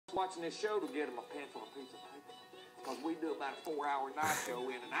watching this show to get them a pencil and a piece of paper. Because we do about a 4-hour night show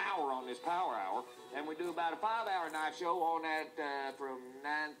in an hour on this Power Hour, and we do about a 5-hour night show on that from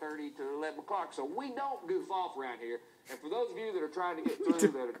 9:30 to 11 o'clock. So we don't goof off around here. And for those of you that are trying to get through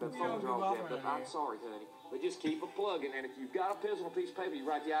that the phones are all jammed up, I'm sorry, honey. But just keep it plugging. And if you've got a pencil and a piece of paper, you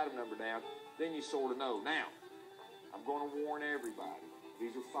write the item number down, then you sort of know. Now, I'm going to warn everybody.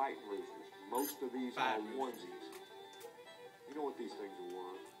 These are fighting roosters. Most of these are onesies. You know what these things are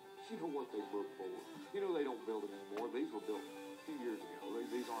worth. You know what they look for. You know they don't build them anymore. These were built a few years ago.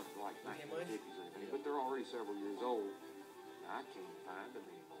 These aren't like 1950s or anything, but they're already several years old. Now, I can't find them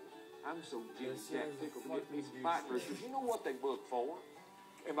anymore. I'm so Jimmy Jack tickled to get me some fighting roosters. You know what they look for.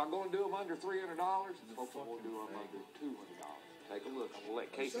 Am I going to do them under $300? Folks, I'm going to do them under $200. Take a look. I'm going to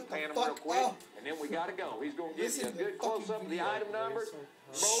let Casey pan them real quick, and then we got to go. He's going to give you a good close-up of the item numbers.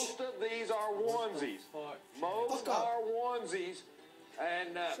 Most of these are onesies. Most are onesies.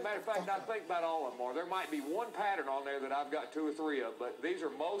 And matter of fact, I think about all of them are. There might be one pattern on there that I've got 2 or 3 of, but these are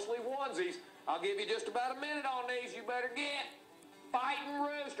mostly onesies. I'll give you just about a minute on these. You better get fighting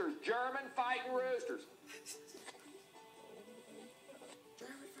roosters, German fighting roosters.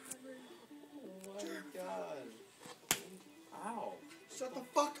 Oh my God! Ow! Shut the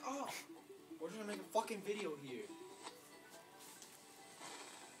fuck up! We're trying to make a fucking video here.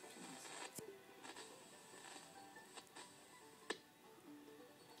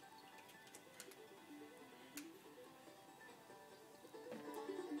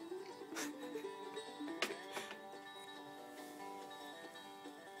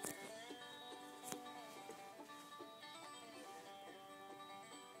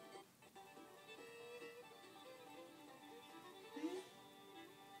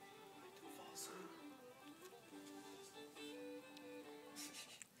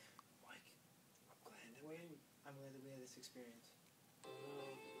 I'm glad that we had this experience.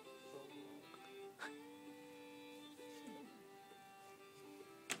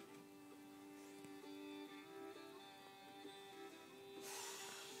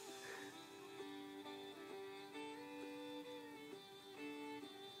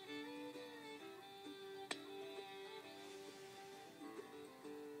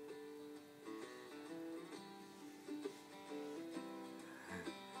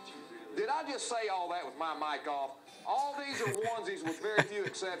 Did I just say all that with my mic off? All these are onesies with very few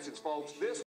exceptions, folks. This